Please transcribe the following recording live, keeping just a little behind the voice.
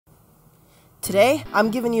Today,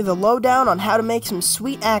 I'm giving you the lowdown on how to make some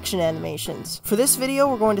sweet action animations. For this video,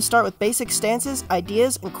 we're going to start with basic stances,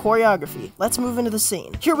 ideas, and choreography. Let's move into the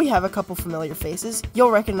scene. Here we have a couple familiar faces.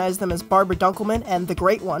 You'll recognize them as Barbara Dunkelman and the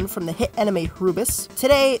Great One from the hit anime Rubius.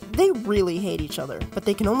 Today, they really hate each other, but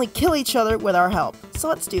they can only kill each other with our help. So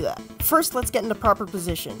let's do that. First, let's get into proper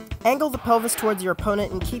position. Angle the pelvis towards your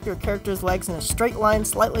opponent and keep your character's legs in a straight line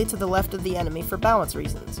slightly to the left of the enemy for balance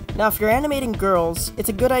reasons. Now, if you're animating girls, it's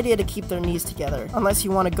a good idea to keep their knees together, unless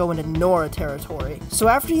you want to go into Nora territory. So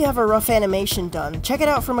after you have a rough animation done, check it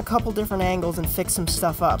out from a couple different angles and fix some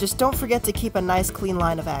stuff up. Just don't forget to keep a nice clean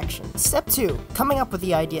line of action. Step 2. Coming up with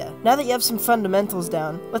the idea. Now that you have some fundamentals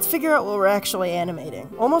down, let's figure out what we're actually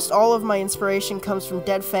animating. Almost all of my inspiration comes from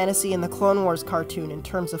Dead Fantasy and the Clone Wars cartoon in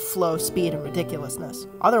terms of flow, speed, and ridiculousness.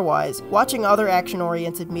 Otherwise, watching other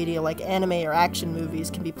action-oriented media like anime or action movies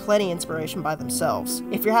can be plenty inspiration by themselves.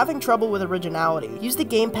 If you're having trouble with originality, use the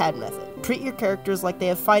gamepad method. Treat your characters like they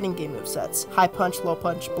have fighting game movesets, high punch, low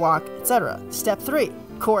punch, block, etc. Step 3.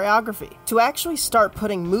 Choreography. To actually start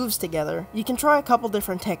putting moves together, you can try a couple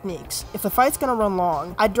different techniques. If the fight's gonna run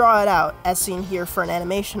long, I'd draw it out, as seen here for an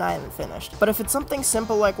animation I haven't finished. But if it's something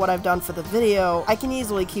simple like what I've done for the video, I can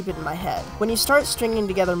easily keep it in my head. When you start stringing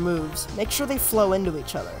together moves, make sure they flow into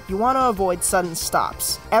each other. You want to avoid sudden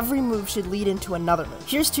stops. Every move should lead into another move.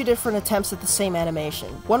 Here's 2 different attempts at the same animation.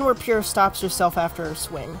 One where Pyrrha stops herself after her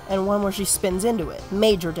swing, and one where she spins into it.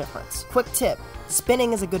 Major difference. Quick tip.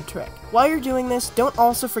 Spinning is a good trick. While you're doing this, don't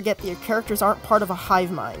also forget that your characters aren't part of a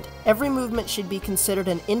hive mind. Every movement should be considered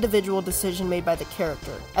an individual decision made by the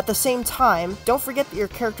character. At the same time, don't forget that your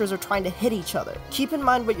characters are trying to hit each other. Keep in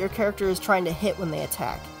mind what your character is trying to hit when they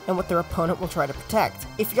attack, and what their opponent will try to protect.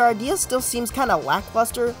 If your idea still seems kinda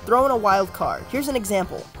lackluster, throw in a wild card. Here's an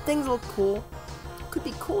example. Things look cool. Could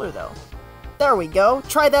be cooler though. There we go.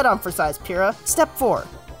 Try that on for size, Pyrrha. Step 4.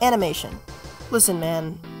 Animation. Listen,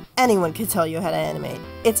 man. Anyone can tell you how to animate.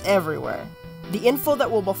 It's everywhere. The info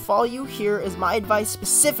that will befall you here is my advice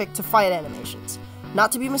specific to fight animations,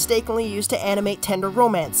 not to be mistakenly used to animate tender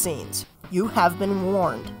romance scenes. You have been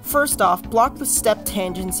warned. First off, block with step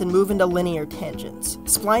tangents and move into linear tangents.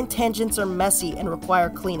 Spline tangents are messy and require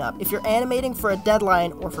cleanup. If you're animating for a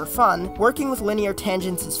deadline or for fun, working with linear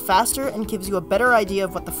tangents is faster and gives you a better idea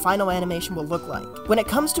of what the final animation will look like. When it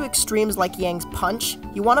comes to extremes like Yang's punch,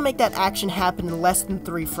 you want to make that action happen in less than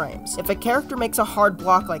 3 frames. If a character makes a hard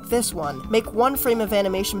block like this one, make 1 frame of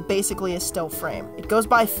animation basically a still frame. It goes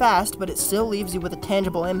by fast, but it still leaves you with a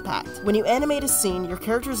tangible impact. When you animate a scene, your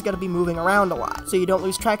character is going to be moving around a lot, so you don't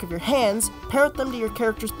lose track of your hands. Parent them to your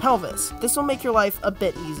character's pelvis. This will make your life a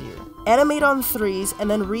bit easier. Animate on 3s and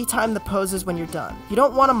then retime the poses when you're done. You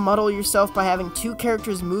don't want to muddle yourself by having 2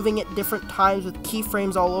 characters moving at different times with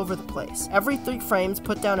keyframes all over the place. Every 3 frames,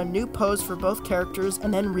 put down a new pose for both characters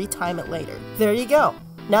and then retime it later. There you go.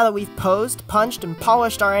 Now that we've posed, punched, and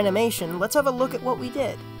polished our animation, let's have a look at what we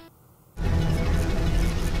did.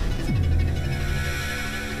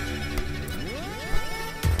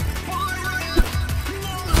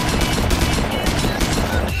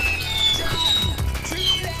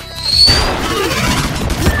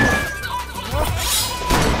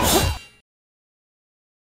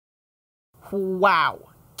 Wow.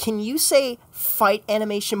 Can you say fight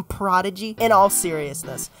animation prodigy? In all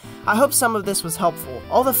seriousness, I hope some of this was helpful.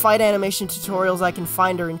 All the fight animation tutorials I can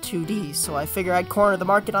find are in 2D, so I figure I'd corner the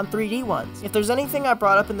market on 3D ones. If there's anything I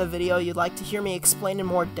brought up in the video you'd like to hear me explain in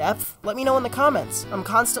more depth, let me know in the comments. I'm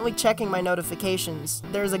constantly checking my notifications.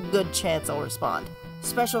 There's a good chance I'll respond.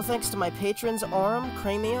 Special thanks to my patrons Aurum,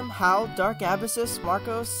 Cramium, Hal, Dark Abyssus,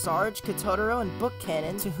 Marcos, Sarge, Katotaro, and Book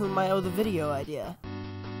Cannon, to whom I owe the video idea.